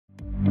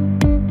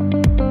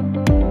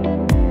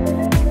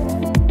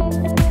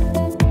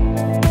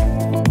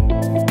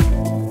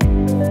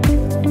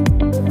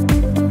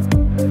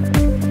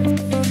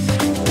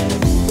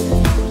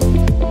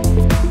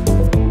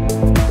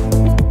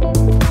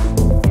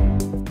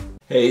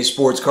Hey,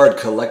 sports card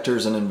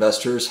collectors and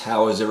investors,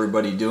 how is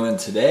everybody doing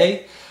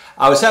today?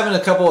 I was having a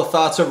couple of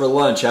thoughts over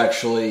lunch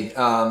actually,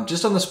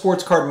 just on the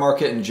sports card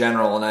market in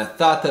general, and I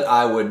thought that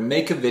I would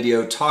make a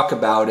video, talk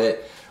about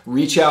it,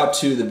 reach out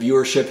to the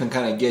viewership and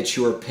kind of get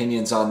your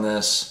opinions on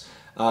this,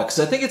 because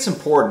I think it's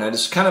important. I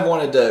just kind of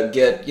wanted to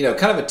get,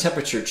 kind of a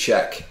temperature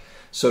check,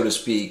 so to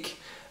speak.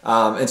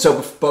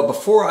 But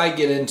before I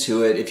get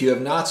into it, if you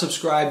have not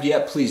subscribed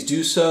yet, please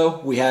do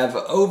so. We have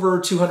over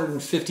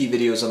 250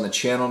 videos on the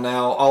channel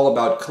now, all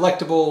about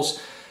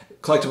collectibles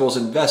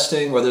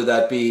investing, whether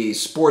that be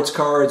sports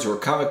cards or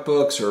comic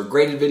books or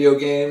graded video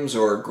games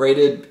or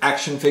graded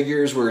action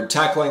figures. We're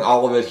tackling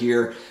all of it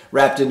here,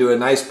 wrapped into a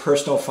nice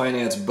personal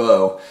finance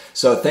bow.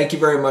 So thank you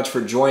very much for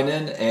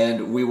joining,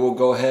 and we will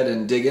go ahead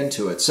and dig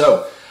into it.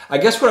 So I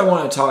guess what I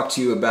want to talk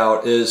to you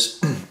about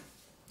is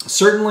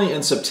certainly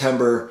in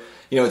September,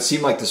 it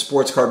seemed like the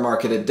sports card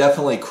market had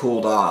definitely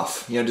cooled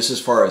off, just as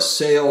far as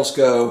sales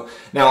go.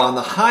 Now, on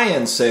the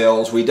high-end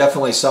sales, we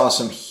definitely saw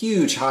some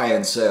huge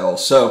high-end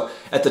sales. So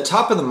at the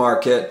top of the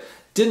market,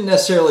 didn't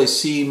necessarily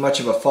see much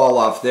of a fall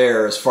off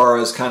there as far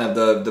as kind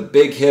of the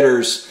big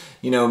hitters,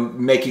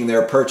 making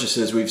their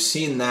purchases. We've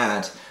seen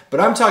that. But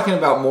I'm talking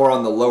about more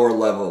on the lower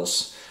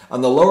levels.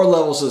 On the lower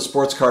levels of the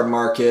sports card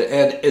market,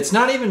 and it's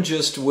not even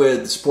just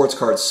with sports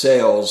card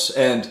sales.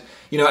 And,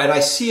 and I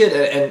see it,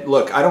 and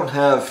look, I don't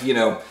have,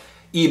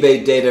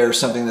 eBay data or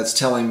something that's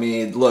telling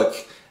me, look,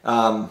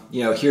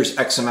 here's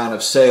X amount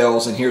of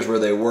sales and here's where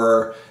they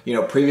were,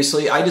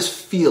 previously. I just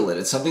feel it.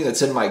 It's something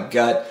that's in my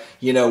gut.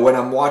 When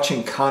I'm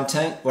watching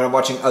content, when I'm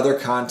watching other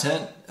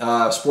content,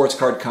 sports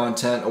card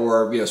content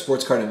or,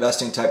 sports card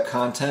investing type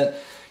content,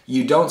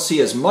 you don't see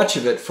as much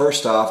of it.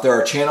 First off, there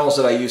are channels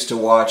that I used to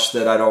watch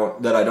that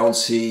I don't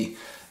see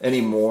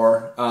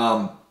anymore.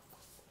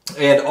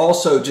 And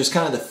also just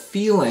kind of the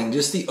feeling,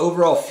 just the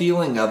overall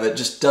feeling of it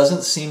just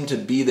doesn't seem to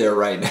be there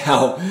right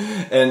now.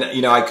 And,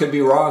 I could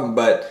be wrong,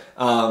 but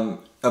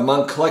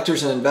among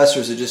collectors and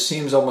investors, it just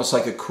seems almost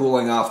like a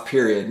cooling off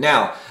period.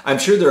 Now, I'm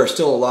sure there are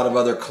still a lot of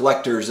other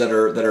collectors that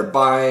are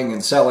buying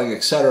and selling,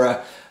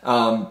 etc.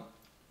 But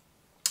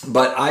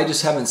I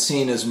just haven't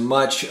seen as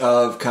much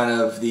of kind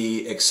of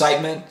the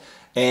excitement.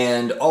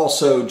 And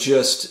also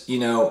just,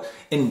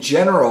 in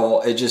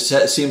general, it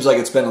just seems like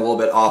it's been a little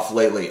bit off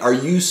lately. Are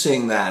you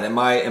seeing that? Am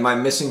I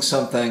missing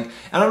something?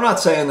 And I'm not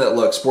saying that,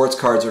 look, sports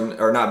cards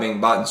are not being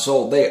bought and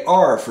sold. They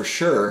are for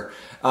sure.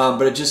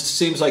 But it just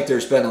seems like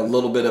there's been a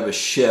little bit of a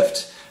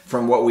shift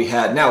from what we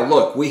had. Now,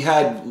 look, we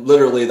had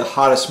literally the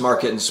hottest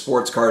market in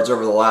sports cards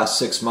over the last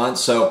 6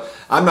 months. So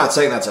I'm not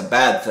saying that's a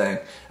bad thing.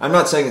 I'm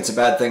not saying it's a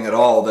bad thing at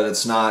all that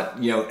it's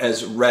not,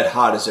 as red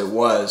hot as it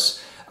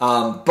was.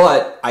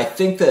 But I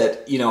think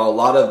that, a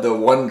lot of the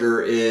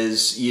wonder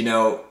is,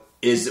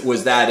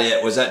 was that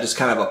it? Was that just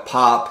kind of a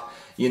pop,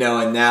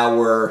 and now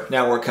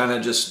we're kind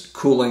of just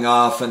cooling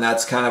off, and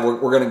that's kind of,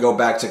 we're going to go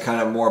back to kind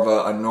of more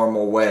of a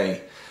normal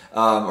way,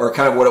 or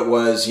kind of what it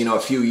was, a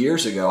few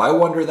years ago. I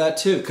wonder that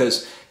too,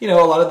 because, a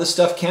lot of this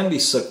stuff can be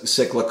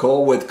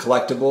cyclical with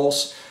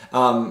collectibles.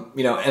 And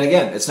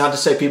again, it's not to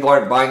say people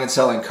aren't buying and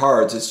selling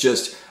cards. It's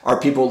just, are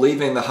people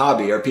leaving the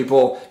hobby? Are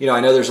people, I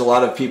know there's a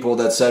lot of people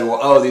that said, well,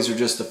 oh, these are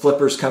just the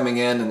flippers coming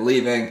in and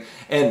leaving.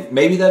 And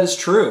maybe that is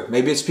true.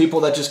 Maybe it's people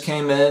that just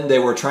came in, they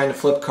were trying to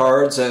flip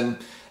cards and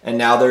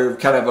now they're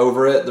kind of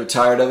over it, they're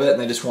tired of it, and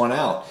they just want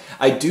out.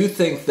 I do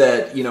think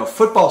that,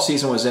 football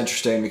season was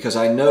interesting because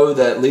I know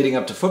that leading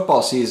up to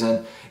football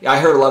season, I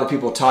heard a lot of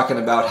people talking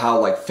about how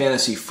like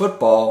fantasy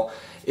football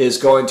is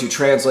going to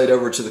translate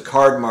over to the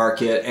card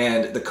market,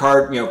 and the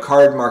card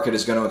market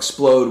is going to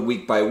explode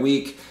week by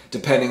week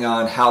depending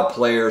on how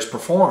players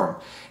perform.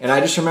 And I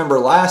just remember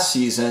last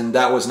season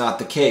that was not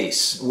the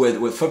case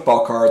with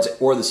football cards,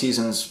 or the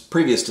seasons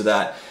previous to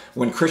that.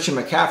 When Christian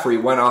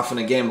McCaffrey went off in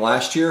a game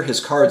last year,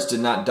 his cards did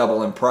not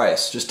double in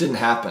price. Just didn't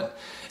happen.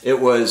 It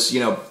was,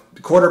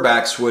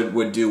 quarterbacks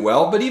would do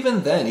well, but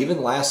even then,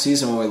 even last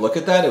season when we look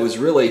at that, it was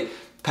really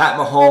Pat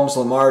Mahomes,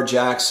 Lamar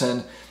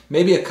Jackson,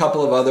 maybe a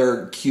couple of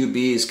other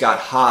QBs got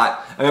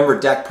hot. I remember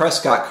Dak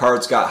Prescott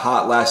cards got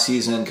hot last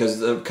season because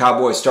the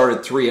Cowboys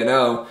started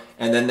 3-0,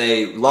 and then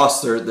they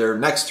lost their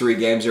next 3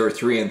 games. They were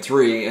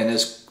 3-3, and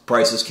his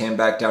prices came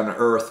back down to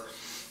earth.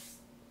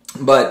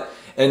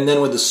 And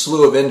then with the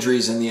slew of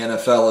injuries in the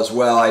NFL as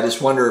well, I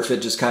just wonder if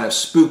it just kind of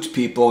spooked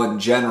people in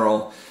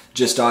general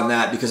just on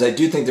that, because I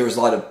do think there was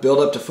a lot of build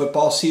up to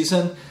football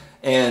season.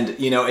 And,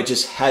 it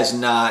just has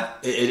not,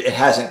 it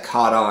hasn't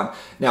caught on.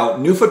 Now,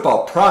 new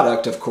football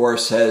product, of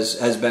course,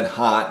 has been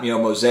hot.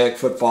 Mosaic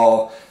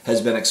football has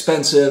been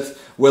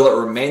expensive. Will it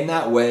remain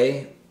that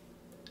way?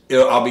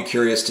 I'll be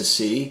curious to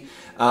see.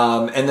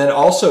 And then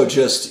also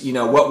just,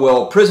 what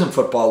will Prism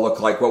football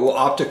look like? What will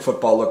Optic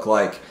football look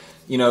like?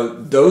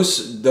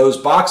 Those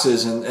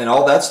boxes and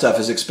all that stuff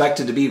is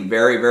expected to be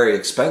very, very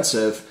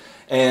expensive.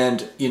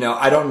 And,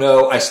 I don't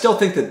know. I still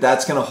think that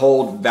that's going to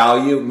hold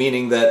value,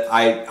 meaning that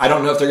I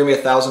don't know if they're going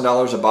to be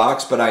 $1,000 a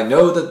box, but I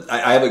know that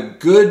I have a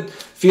good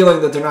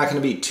feeling that they're not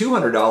going to be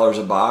 $200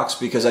 a box,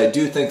 because I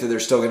do think that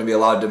there's still going to be a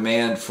lot of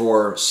demand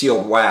for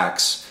sealed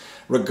wax.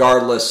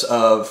 regardless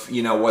of,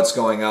 what's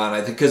going on.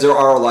 I think because there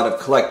are a lot of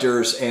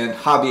collectors and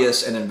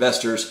hobbyists and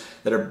investors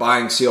that are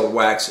buying sealed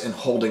wax and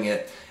holding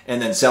it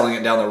and then selling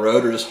it down the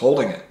road or just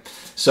holding it.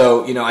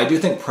 So, I do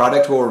think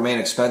product will remain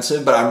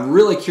expensive, but I'm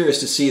really curious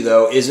to see,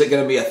 though, is it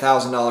going to be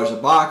 $1,000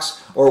 a box,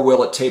 or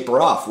will it taper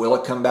off? Will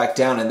it come back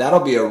down? And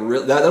that'll be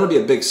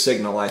a big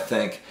signal, I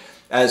think,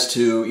 as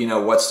to,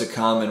 what's to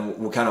come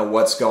and kind of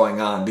what's going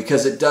on.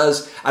 Because it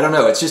does, I don't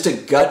know, it's just a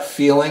gut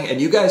feeling.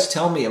 And you guys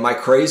tell me, am I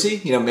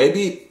crazy?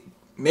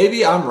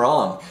 Maybe I'm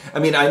wrong. I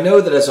mean, I know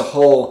that as a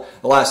whole,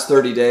 the last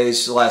 30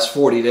 days, the last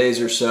 40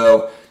 days or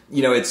so,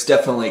 it's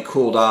definitely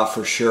cooled off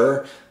for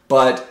sure.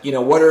 But,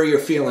 what are your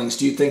feelings?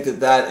 Do you think that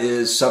that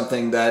is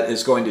something that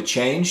is going to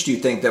change? Do you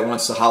think that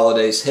once the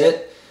holidays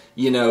hit,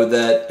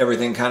 that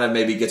everything kind of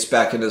maybe gets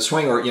back into the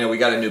swing? Or, we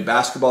got a new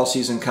basketball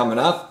season coming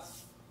up,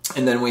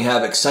 and then we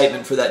have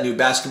excitement for that new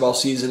basketball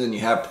season, and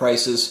you have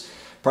prices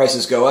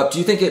go up. Do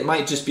you think it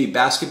might just be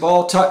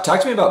basketball? Talk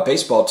to me about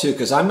baseball, too,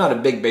 because I'm not a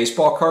big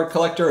baseball card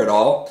collector at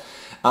all.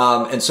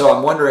 And so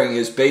I'm wondering,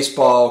 is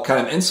baseball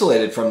kind of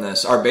insulated from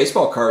this? Are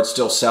baseball cards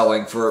still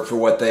selling for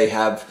what they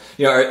have?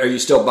 Are you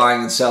still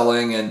buying and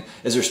selling, and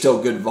is there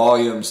still good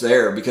volumes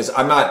there? Because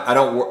I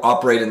don't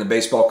operate in the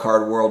baseball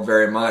card world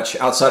very much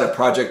outside of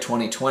Project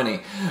 2020.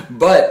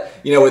 But,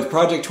 with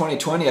Project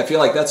 2020, I feel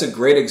like that's a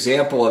great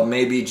example of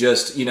maybe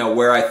just,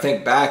 where I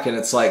think back and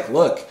it's like,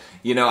 look,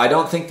 I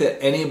don't think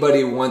that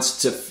anybody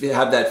wants to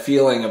have that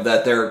feeling of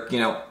that they're,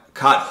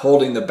 caught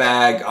holding the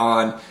bag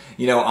on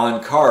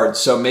cards.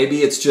 So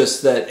maybe it's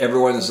just that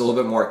everyone is a little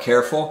bit more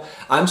careful.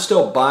 I'm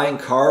still buying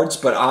cards,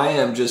 but I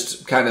am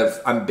just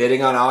I'm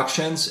bidding on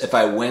auctions. If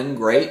I win,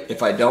 great.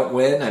 If I don't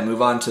win, I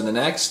move on to the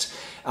next.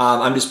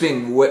 I'm just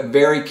being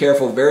very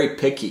careful, very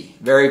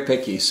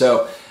picky.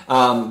 So,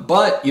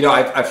 but,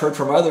 I've heard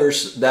from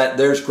others that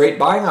there's great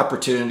buying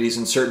opportunities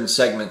in certain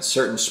segments,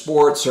 certain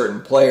sports, certain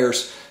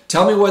players.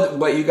 Tell me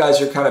what you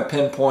guys are kind of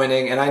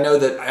pinpointing. And I know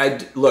that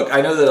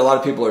I know that a lot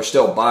of people are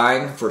still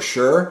buying for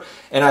sure.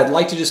 And I'd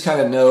like to just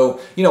kind of know,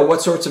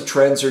 what sorts of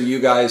trends are you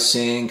guys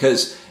seeing?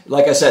 Because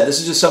like I said,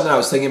 this is just something I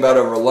was thinking about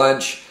over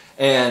lunch.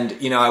 And,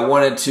 I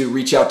wanted to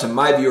reach out to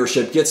my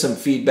viewership, get some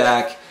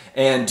feedback.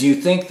 And do you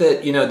think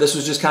that, this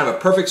was just kind of a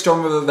perfect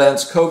storm of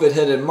events? COVID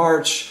hit in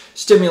March,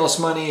 stimulus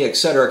money, et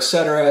cetera,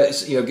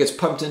 gets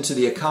pumped into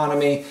the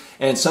economy.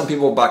 And some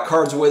people bought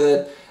cards with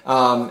it.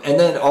 And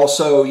then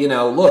also,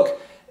 look,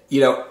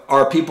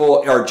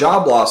 are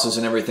job losses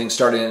and everything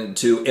starting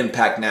to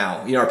impact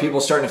now? Are people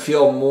starting to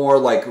feel more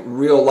like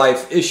real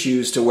life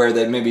issues to where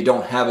they maybe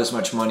don't have as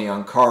much money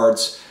on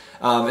cards?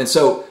 And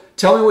so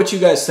tell me what you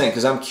guys think,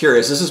 because I'm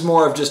curious. This is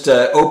more of just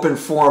an open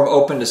forum,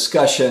 open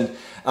discussion,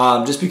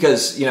 just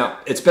because,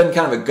 it's been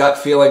kind of a gut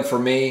feeling for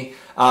me.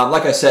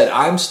 Like I said,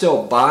 I'm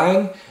still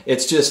buying.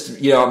 It's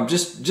just, I'm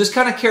just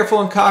kind of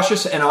careful and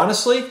cautious. And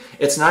honestly,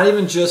 it's not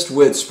even just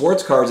with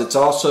sports cards. It's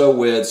also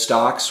with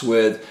stocks,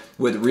 with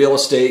real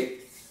estate,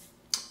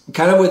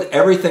 kind of with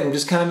everything,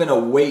 just kind of in a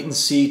wait and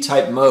see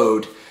type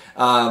mode,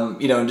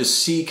 and just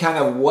see kind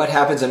of what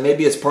happens. And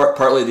maybe it's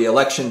partly the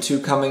election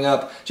too coming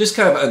up, just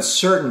kind of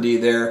uncertainty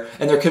there.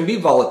 And there can be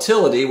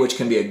volatility, which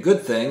can be a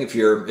good thing if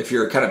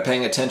you're kind of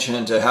paying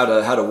attention to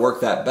how to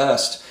work that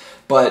best.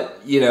 But,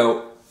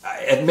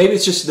 maybe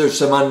it's just there's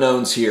some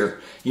unknowns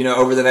here,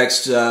 over the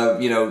next,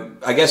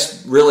 I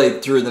guess really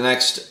through the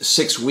next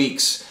 6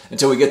 weeks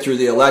until we get through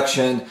the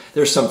election.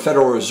 There's some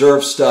Federal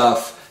Reserve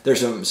stuff.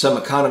 There's some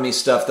economy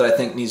stuff that I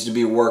think needs to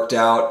be worked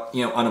out,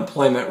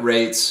 unemployment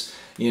rates,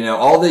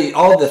 all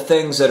the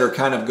things that are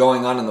kind of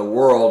going on in the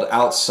world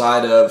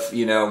outside of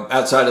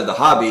the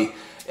hobby.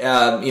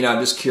 I'm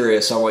just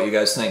curious on what you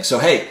guys think. So,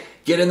 hey,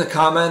 get in the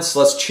comments.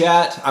 Let's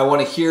chat. I want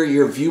to hear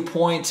your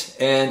viewpoint,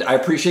 and I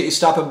appreciate you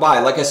stopping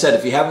by. Like I said,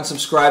 if you haven't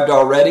subscribed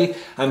already,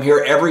 I'm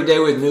here every day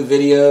with new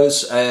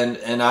videos,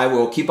 and I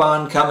will keep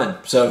on coming.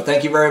 So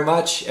thank you very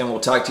much, and we'll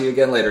talk to you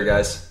again later,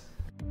 guys.